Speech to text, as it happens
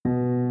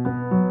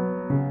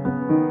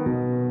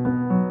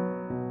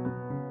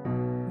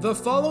The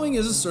following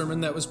is a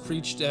sermon that was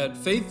preached at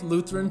Faith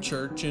Lutheran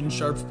Church in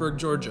Sharpsburg,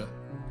 Georgia.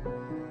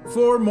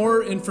 For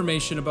more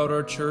information about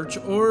our church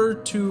or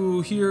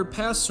to hear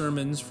past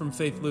sermons from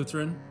Faith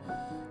Lutheran,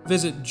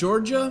 visit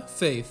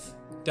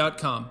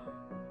georgiafaith.com.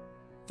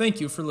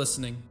 Thank you for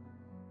listening.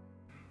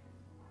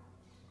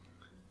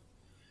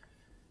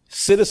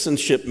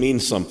 Citizenship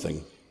means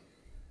something.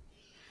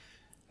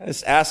 I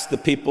just ask the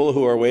people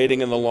who are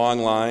waiting in the long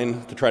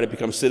line to try to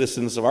become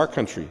citizens of our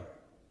country.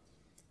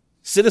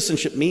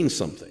 Citizenship means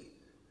something.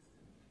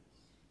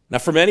 Now,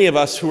 for many of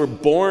us who are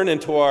born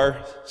into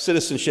our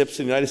citizenships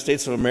in the United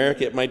States of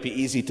America, it might be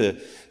easy to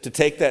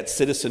take that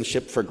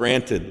citizenship for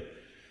granted.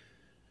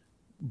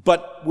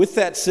 But with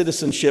that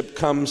citizenship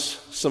comes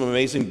some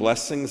amazing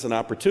blessings and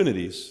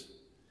opportunities.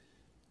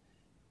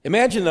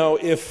 Imagine, though,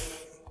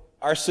 if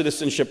our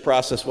citizenship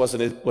process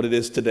wasn't what it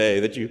is today,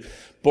 that you're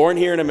born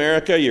here in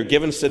America, you're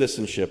given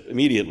citizenship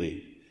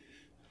immediately.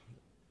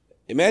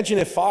 Imagine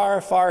if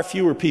far, far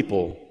fewer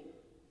people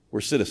were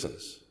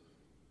citizens.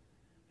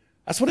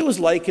 That's what it was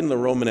like in the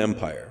Roman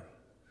Empire.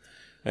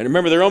 And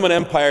remember, the Roman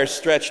Empire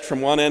stretched from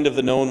one end of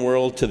the known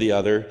world to the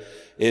other.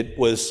 It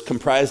was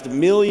comprised of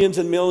millions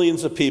and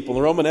millions of people.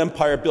 The Roman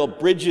Empire built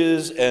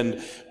bridges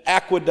and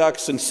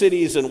aqueducts and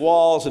cities and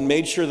walls and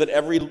made sure that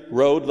every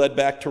road led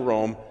back to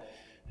Rome.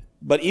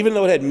 But even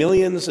though it had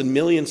millions and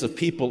millions of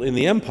people in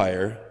the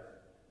empire,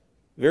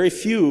 very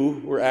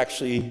few were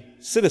actually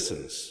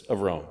citizens of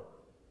Rome.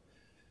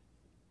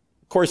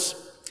 Of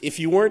course, if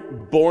you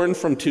weren't born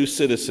from two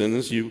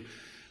citizens, you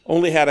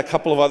only had a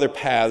couple of other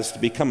paths to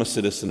become a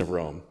citizen of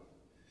Rome.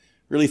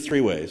 Really,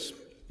 three ways.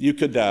 You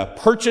could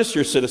purchase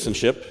your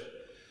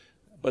citizenship,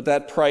 but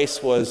that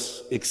price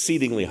was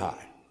exceedingly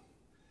high.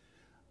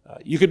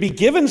 You could be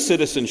given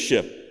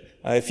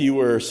citizenship if you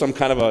were some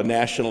kind of a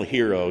national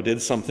hero,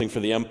 did something for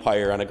the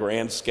empire on a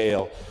grand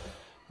scale,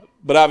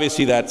 but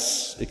obviously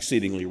that's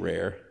exceedingly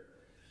rare.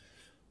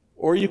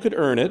 Or you could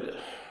earn it,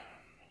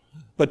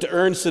 but to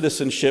earn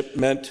citizenship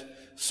meant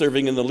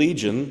serving in the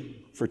Legion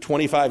for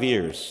 25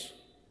 years.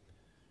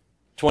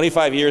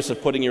 25 years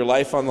of putting your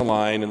life on the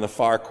line in the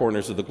far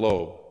corners of the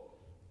globe.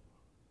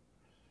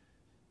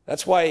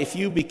 That's why if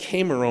you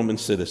became a Roman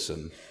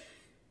citizen,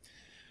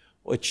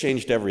 well, it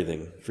changed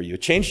everything for you.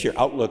 It changed your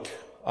outlook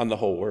on the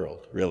whole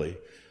world, really. I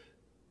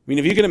mean,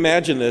 if you can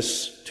imagine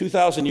this,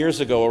 2,000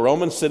 years ago, a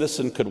Roman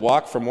citizen could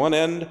walk from one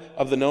end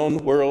of the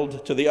known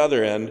world to the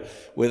other end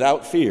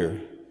without fear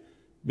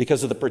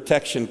because of the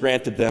protection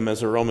granted them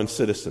as a Roman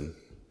citizen.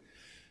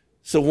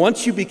 So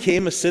once you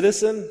became a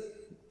citizen,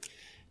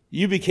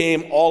 you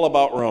became all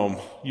about Rome.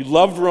 You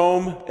loved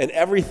Rome and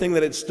everything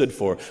that it stood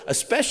for,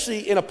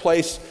 especially in a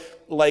place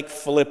like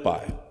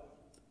Philippi.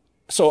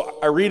 So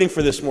our reading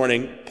for this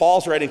morning,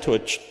 Paul's writing to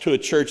a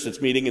church that's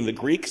meeting in the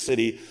Greek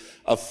city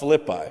of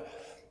Philippi.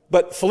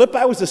 But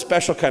Philippi was a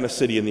special kind of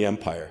city in the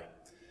empire.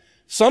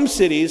 Some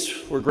cities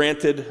were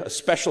granted a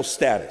special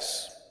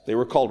status. They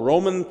were called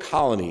Roman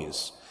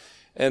colonies.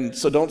 And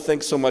so don't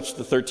think so much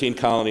the 13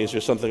 colonies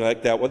or something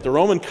like that. What the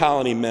Roman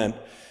colony meant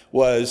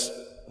was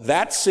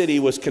that city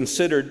was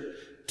considered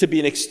to be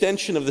an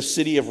extension of the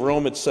city of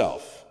Rome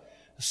itself.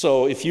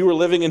 So if you were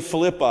living in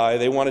Philippi,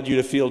 they wanted you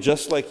to feel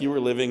just like you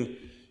were living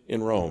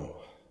in Rome.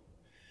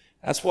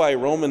 That's why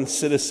Roman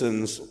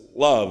citizens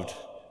loved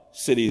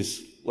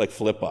cities like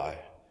Philippi.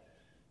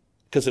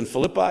 Because in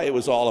Philippi, it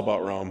was all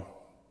about Rome.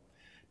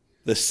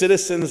 The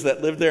citizens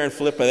that lived there in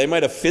Philippi, they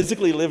might have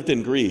physically lived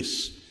in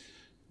Greece,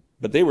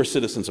 but they were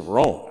citizens of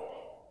Rome.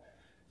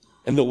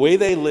 And the way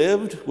they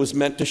lived was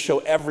meant to show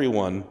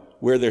everyone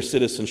where their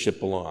citizenship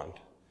belonged.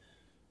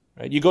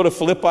 Right? You go to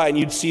Philippi and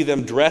you'd see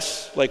them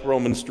dress like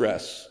Romans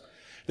dress.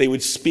 They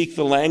would speak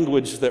the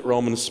language that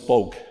Romans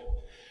spoke.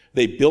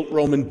 They built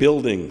Roman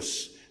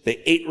buildings.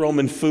 They ate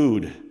Roman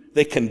food.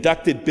 They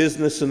conducted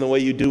business in the way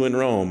you do in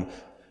Rome.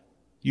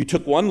 You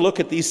took one look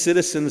at these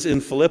citizens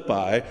in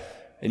Philippi,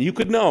 and you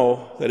could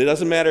know that it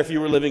doesn't matter if you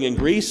were living in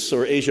Greece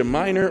or Asia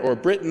Minor or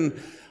Britain,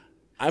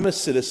 I'm a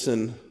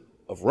citizen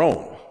of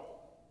Rome.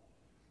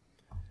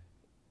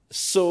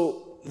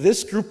 So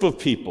this group of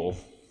people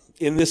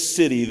in this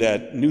city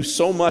that knew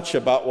so much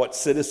about what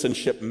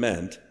citizenship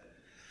meant,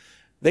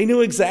 they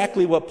knew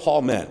exactly what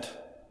Paul meant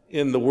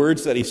in the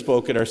words that he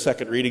spoke in our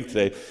second reading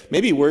today.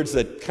 Maybe words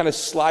that kind of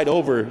slide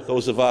over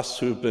those of us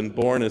who've been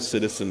born as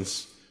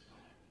citizens.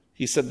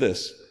 He said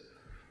this: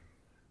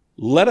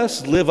 "Let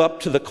us live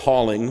up to the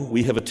calling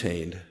we have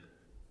attained.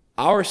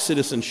 Our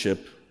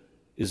citizenship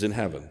is in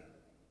heaven."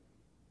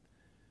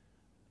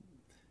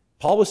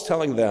 Paul was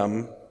telling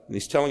them, and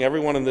he's telling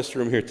everyone in this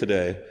room here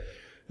today,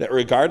 that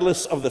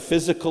regardless of the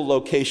physical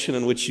location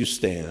in which you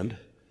stand,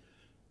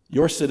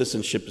 your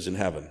citizenship is in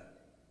heaven.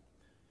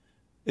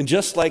 And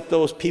just like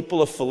those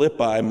people of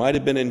Philippi might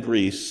have been in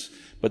Greece,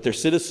 but their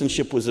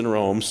citizenship was in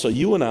Rome, so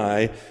you and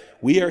I,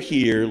 we are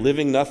here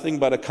living nothing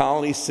but a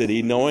colony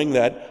city, knowing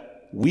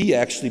that we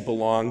actually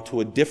belong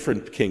to a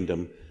different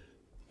kingdom,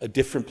 a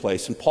different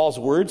place. And Paul's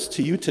words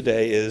to you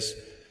today is,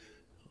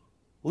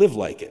 live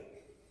like it.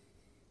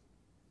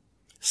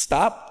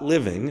 Stop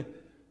living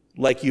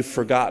like you've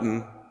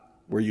forgotten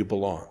where you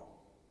belong.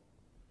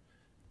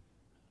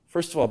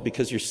 First of all,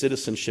 because your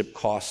citizenship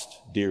cost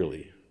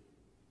dearly.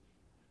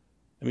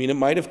 I mean, it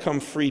might have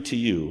come free to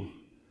you,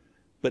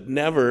 but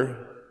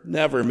never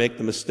make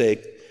the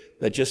mistake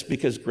that just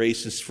because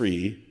grace is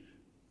free,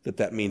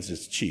 that means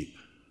it's cheap.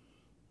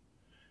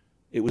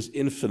 It was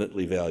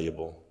infinitely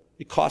valuable.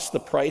 It cost the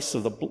price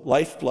of the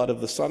lifeblood of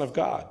the Son of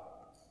God.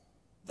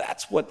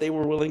 That's what they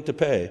were willing to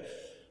pay,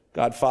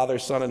 God, Father,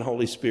 Son, and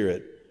Holy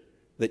Spirit,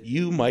 that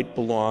you might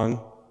belong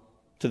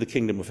to the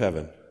kingdom of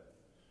heaven.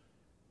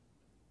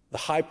 The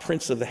high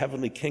prince of the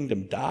heavenly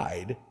kingdom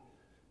died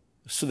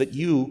so that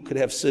you could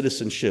have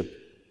citizenship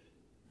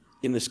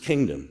in this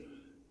kingdom.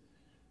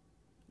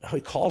 Now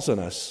he calls on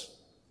us.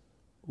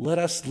 Let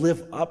us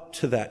live up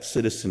to that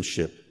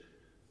citizenship.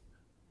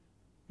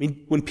 I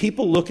mean, when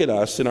people look at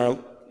us in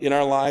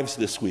our lives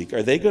this week,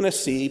 are they going to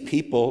see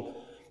people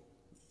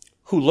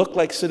who look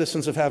like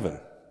citizens of heaven?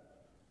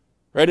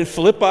 Right, in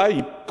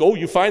Philippi,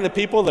 you find the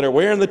people that are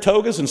wearing the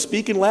togas and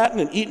speaking Latin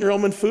and eating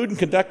Roman food and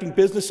conducting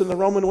business in the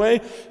Roman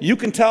way. You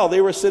can tell they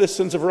were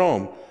citizens of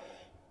Rome.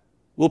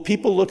 Will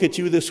people look at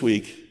you this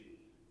week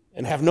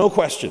and have no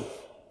question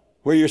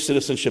where your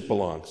citizenship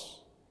belongs?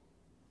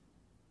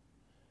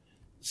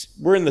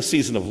 We're in the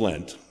season of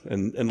Lent,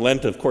 and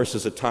Lent, of course,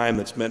 is a time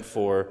that's meant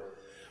for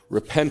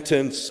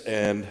repentance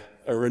and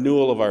a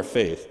renewal of our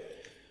faith.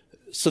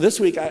 So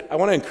this week, I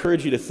want to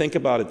encourage you to think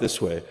about it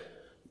this way.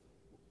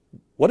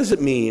 What does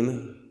it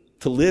mean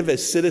to live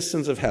as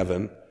citizens of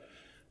heaven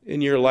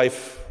in your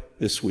life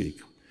this week?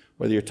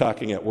 Whether you're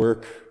talking at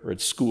work or at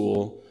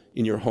school,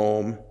 in your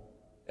home,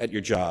 at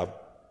your job.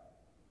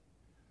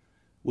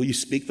 Will you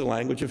speak the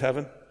language of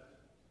heaven?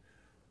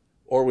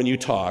 Or when you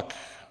talk,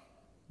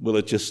 will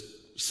it just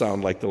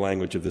sound like the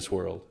language of this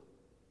world?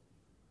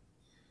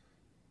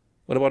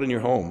 What about in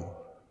your home?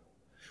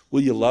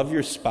 Will you love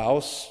your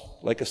spouse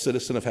like a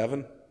citizen of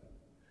heaven?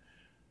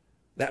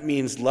 That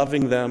means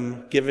loving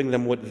them, giving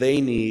them what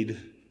they need,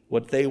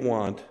 what they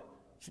want,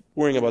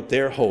 worrying about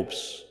their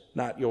hopes,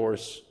 not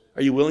yours.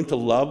 Are you willing to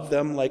love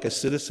them like a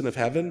citizen of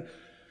heaven,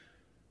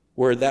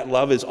 where that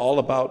love is all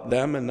about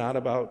them and not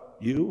about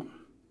you?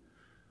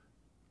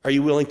 Are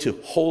you willing to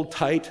hold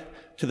tight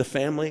to the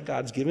family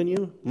God's given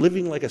you,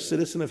 living like a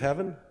citizen of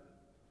heaven?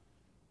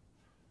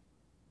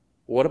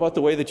 What about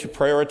the way that you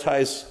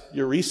prioritize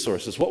your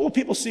resources? What will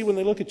people see when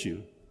they look at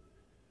you?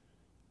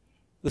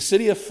 The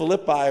city of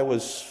Philippi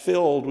was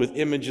filled with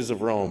images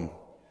of Rome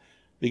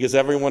because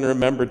everyone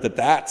remembered that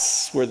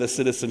that's where the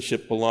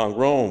citizenship belonged.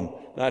 Rome,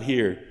 not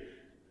here.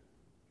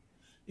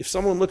 If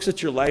someone looks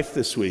at your life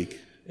this week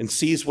and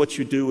sees what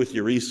you do with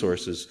your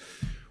resources,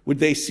 would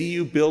they see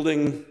you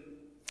building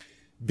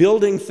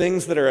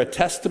things that are a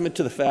testament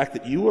to the fact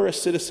that you are a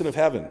citizen of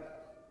heaven?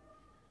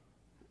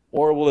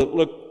 Or will it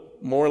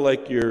look more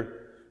like you're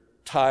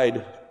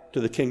tied to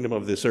the kingdom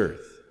of this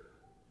earth?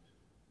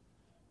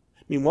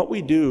 I mean, what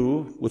we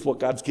do with what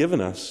God's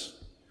given us,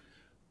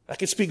 that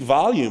could speak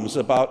volumes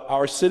about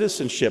our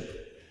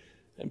citizenship.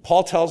 And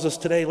Paul tells us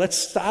today, let's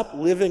stop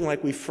living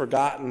like we've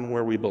forgotten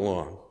where we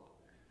belong.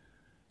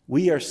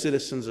 We are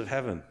citizens of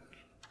heaven.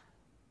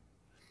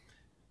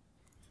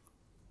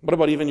 What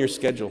about even your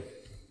schedule?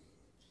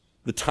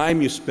 The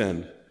time you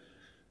spend,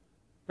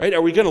 right?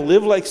 Are we going to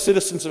live like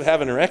citizens of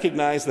heaven and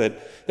recognize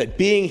that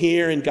being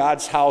here in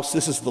God's house,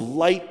 this is the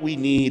light we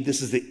need,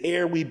 this is the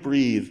air we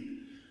breathe?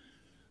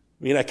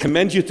 I mean, I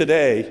commend you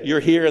today.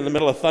 You're here in the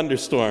middle of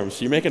thunderstorms.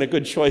 You're making a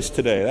good choice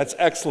today. That's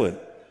excellent.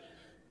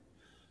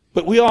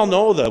 But we all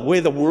know the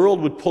way the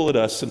world would pull at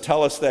us and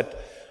tell us that,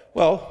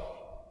 well,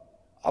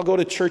 I'll go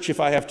to church if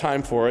I have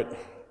time for it.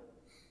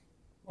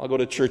 I'll go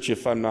to church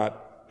if I'm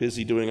not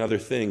busy doing other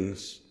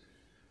things.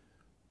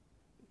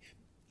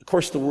 Of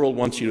course, the world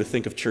wants you to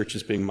think of church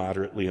as being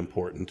moderately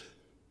important,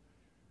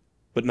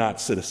 but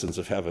not citizens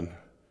of heaven.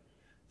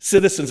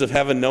 Citizens of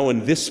heaven know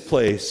in this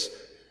place,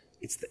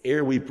 it's the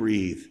air we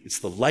breathe. It's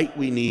the light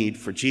we need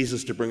for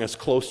Jesus to bring us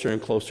closer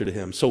and closer to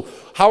him. So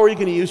how are you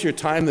going to use your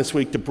time this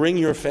week to bring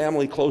your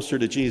family closer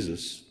to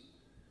Jesus?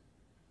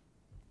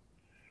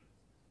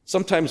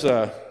 Sometimes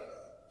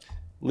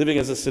living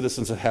as a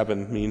citizens of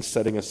heaven means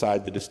setting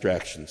aside the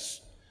distractions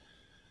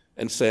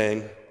and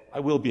saying, I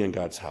will be in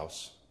God's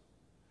house.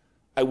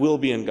 I will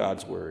be in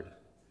God's word,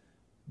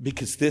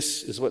 because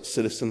this is what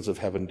citizens of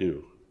heaven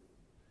do.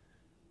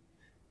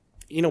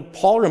 You know,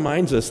 Paul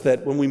reminds us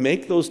that when we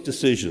make those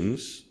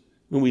decisions,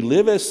 when we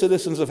live as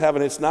citizens of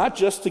heaven, it's not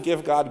just to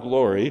give God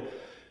glory.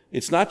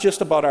 It's not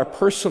just about our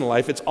personal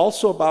life. It's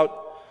also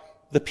about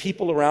the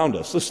people around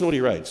us. Listen to what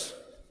he writes.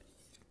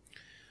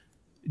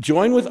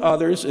 Join with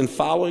others in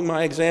following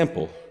my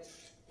example,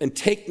 and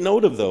take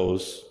note of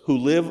those who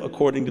live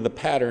according to the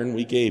pattern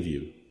we gave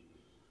you.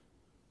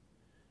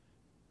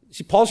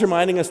 See, Paul's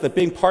reminding us that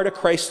being part of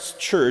Christ's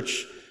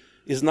church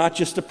is not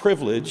just a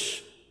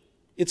privilege,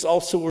 it's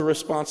also a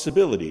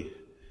responsibility,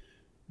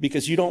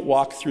 because you don't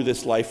walk through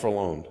this life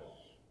alone.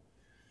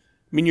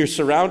 I mean, you're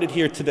surrounded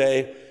here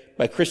today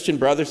by Christian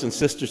brothers and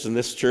sisters in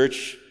this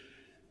church,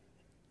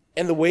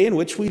 and the way in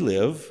which we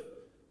live,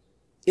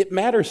 it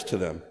matters to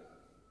them,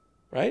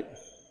 right?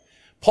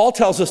 Paul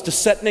tells us to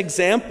set an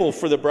example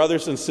for the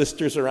brothers and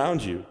sisters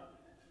around you.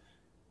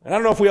 And I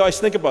don't know if we always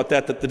think about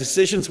that the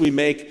decisions we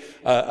make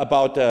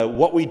about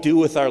what we do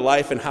with our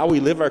life and how we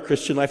live our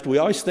Christian life, do we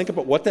always think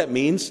about what that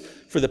means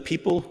for the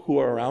people who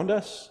are around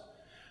us?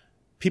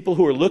 People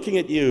who are looking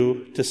at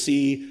you to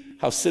see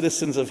how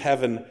citizens of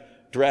heaven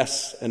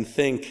dress and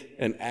think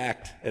and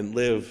act and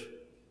live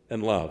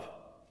and love.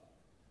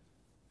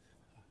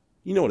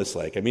 You know what it's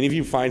like. I mean, if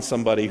you find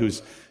somebody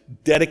who's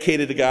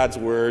dedicated to God's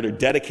word or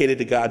dedicated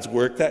to God's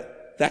work,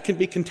 that can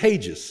be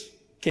contagious,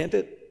 can't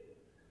it?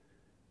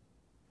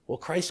 Well,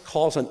 Christ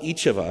calls on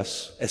each of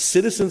us as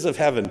citizens of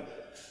heaven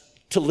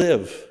to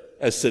live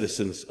as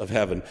citizens of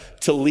heaven,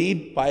 to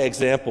lead by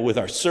example with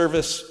our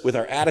service, with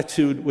our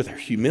attitude, with our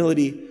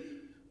humility,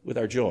 with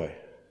our joy.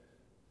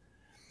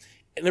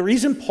 And the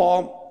reason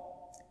Paul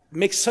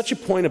makes such a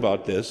point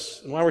about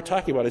this, and why we're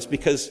talking about it, is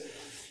because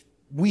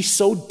we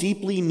so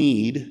deeply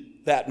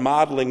need that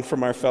modeling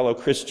from our fellow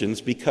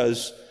Christians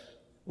because,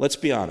 let's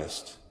be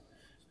honest,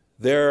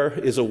 there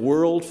is a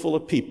world full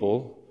of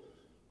people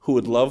who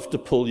would love to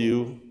pull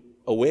you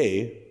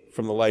away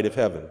from the light of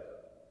heaven.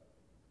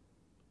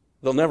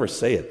 They'll never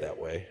say it that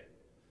way.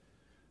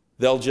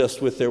 They'll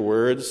just, with their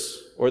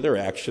words or their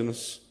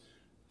actions,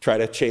 try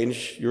to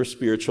change your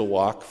spiritual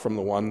walk from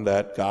the one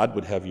that God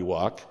would have you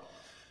walk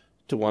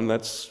to one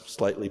that's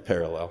slightly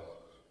parallel.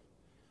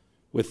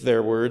 With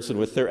their words and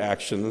with their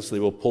actions, they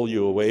will pull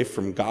you away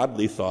from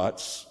godly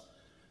thoughts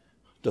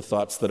to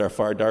thoughts that are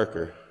far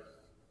darker.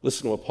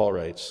 Listen to what Paul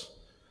writes.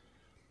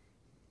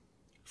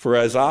 For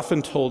as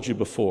often told you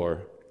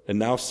before, and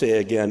now say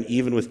again,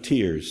 even with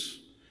tears,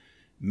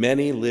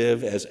 many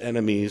live as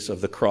enemies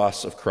of the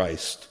cross of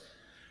Christ.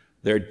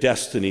 Their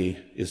destiny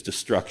is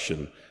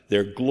destruction.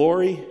 Their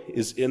glory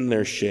is in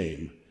their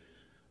shame.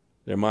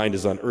 Their mind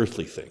is on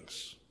earthly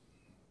things.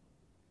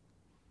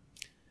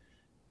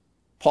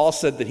 Paul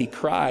said that he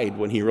cried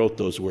when he wrote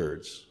those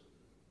words.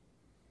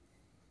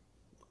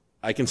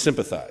 I can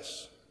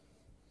sympathize.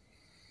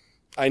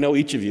 I know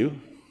each of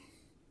you.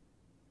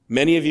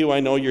 Many of you,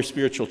 I know your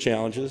spiritual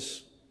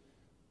challenges.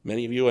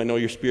 Many of you, I know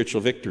your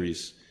spiritual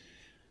victories.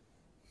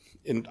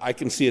 And I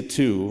can see it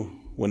too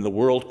when the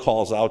world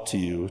calls out to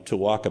you to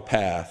walk a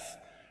path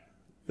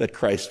that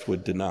Christ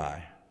would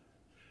deny.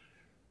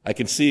 I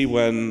can see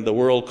when the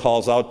world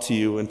calls out to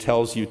you and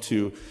tells you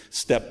to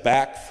step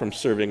back from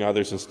serving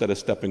others instead of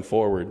stepping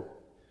forward.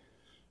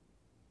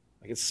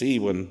 I can see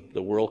when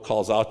the world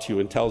calls out to you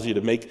and tells you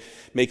to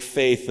make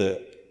faith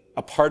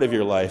a part of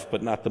your life,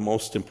 but not the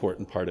most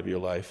important part of your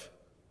life.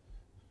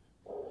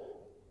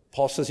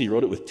 Paul says he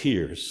wrote it with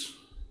tears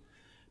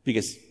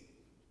because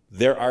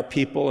there are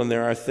people and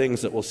there are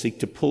things that will seek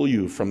to pull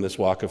you from this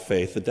walk of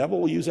faith. The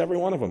devil will use every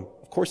one of them.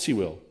 Of course he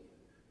will.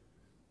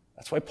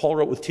 That's why Paul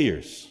wrote with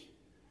tears.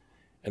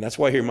 And that's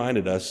why he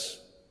reminded us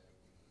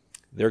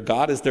their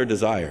God is their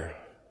desire.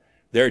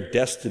 Their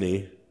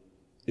destiny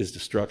is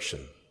destruction.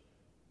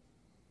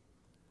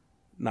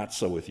 Not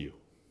so with you.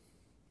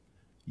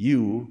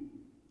 You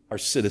are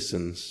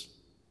citizens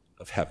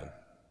of heaven.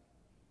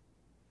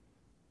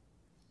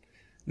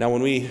 Now,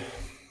 when we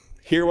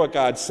hear what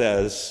God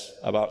says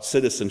about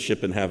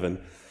citizenship in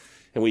heaven,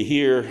 and we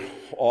hear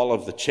all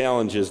of the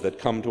challenges that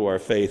come to our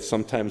faith,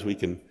 sometimes we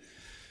could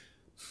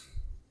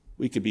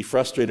be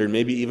frustrated or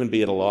maybe even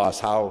be at a loss.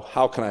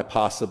 How can I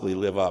possibly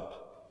live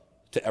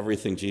up to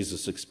everything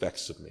Jesus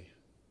expects of me?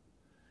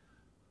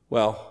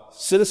 Well,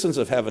 citizens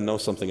of heaven know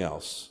something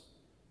else.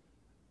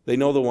 They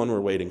know the one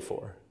we're waiting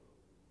for.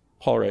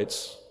 Paul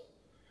writes,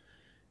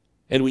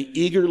 and we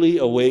eagerly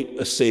await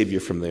a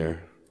Savior from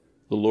there,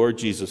 the Lord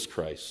Jesus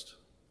Christ.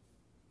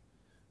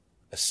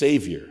 A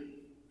Savior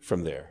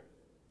from there.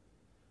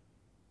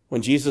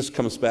 When Jesus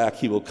comes back,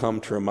 he will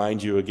come to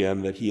remind you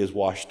again that he has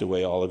washed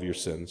away all of your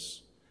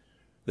sins,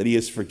 that he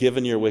has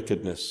forgiven your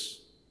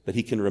wickedness, that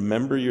he can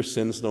remember your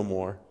sins no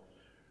more,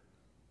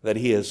 that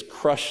he has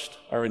crushed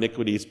our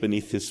iniquities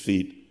beneath his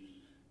feet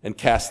and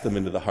cast them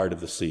into the heart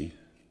of the sea.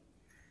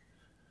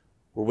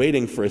 We're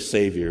waiting for a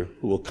Savior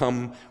who will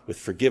come with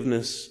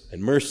forgiveness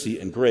and mercy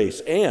and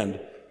grace and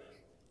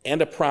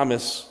a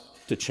promise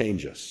to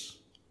change us.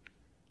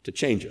 To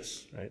change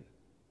us, right?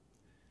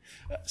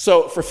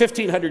 So for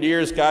 1,500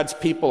 years, God's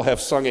people have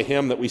sung a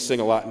hymn that we sing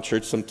a lot in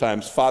church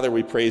sometimes, Father,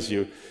 we praise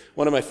you.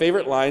 One of my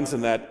favorite lines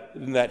in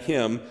that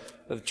hymn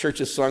that the church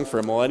has sung for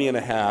a millennia and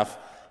a half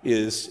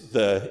is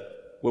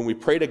when we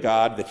pray to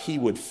God that he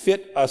would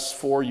fit us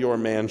for your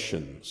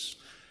mansions.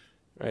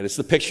 Right? It's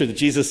the picture that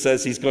Jesus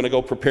says he's going to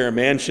go prepare a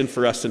mansion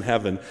for us in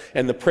heaven.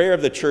 And the prayer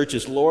of the church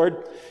is,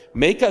 Lord,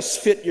 make us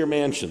fit your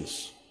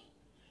mansions.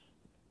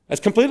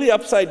 That's completely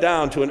upside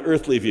down to an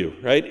earthly view,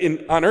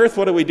 right? On earth,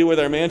 what do we do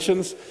with our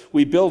mansions?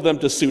 We build them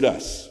to suit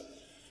us.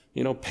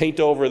 Paint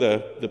over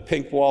the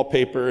pink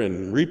wallpaper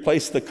and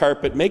replace the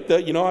carpet.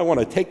 I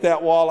want to take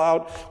that wall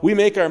out. We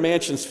make our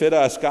mansions fit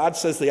us. God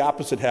says the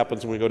opposite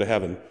happens when we go to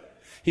heaven.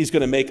 He's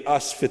going to make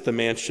us fit the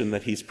mansion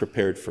that he's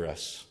prepared for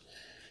us.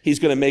 He's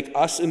going to make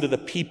us into the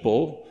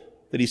people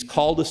that he's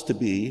called us to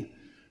be,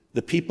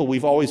 the people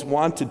we've always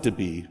wanted to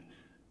be,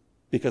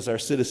 because our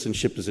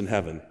citizenship is in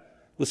heaven.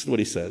 Listen to what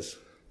he says.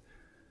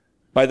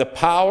 By the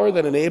power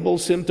that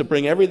enables him to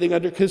bring everything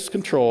under his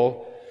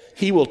control,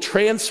 he will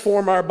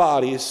transform our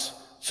bodies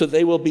so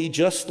they will be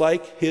just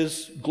like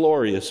his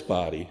glorious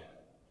body.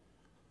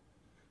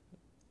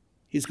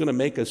 He's going to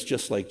make us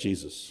just like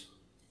Jesus.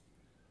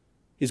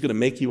 He's going to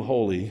make you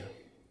holy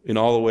in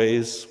all the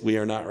ways we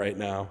are not right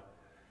now.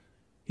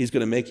 He's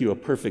going to make you a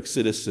perfect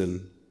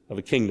citizen of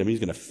a kingdom. He's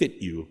going to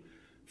fit you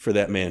for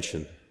that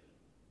mansion.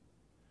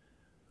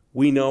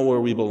 We know where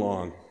we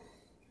belong.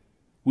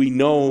 We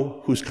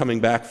know who's coming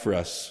back for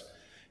us,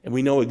 and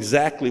we know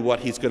exactly what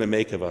he's going to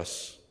make of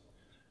us.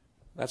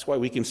 That's why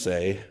we can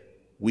say,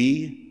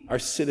 we are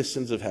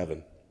citizens of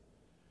heaven.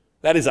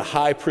 That is a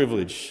high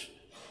privilege,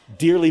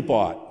 dearly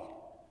bought,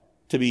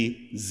 to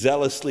be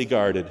zealously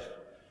guarded,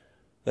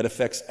 that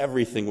affects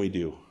everything we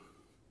do.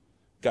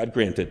 God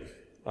grant it.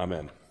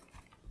 Amen.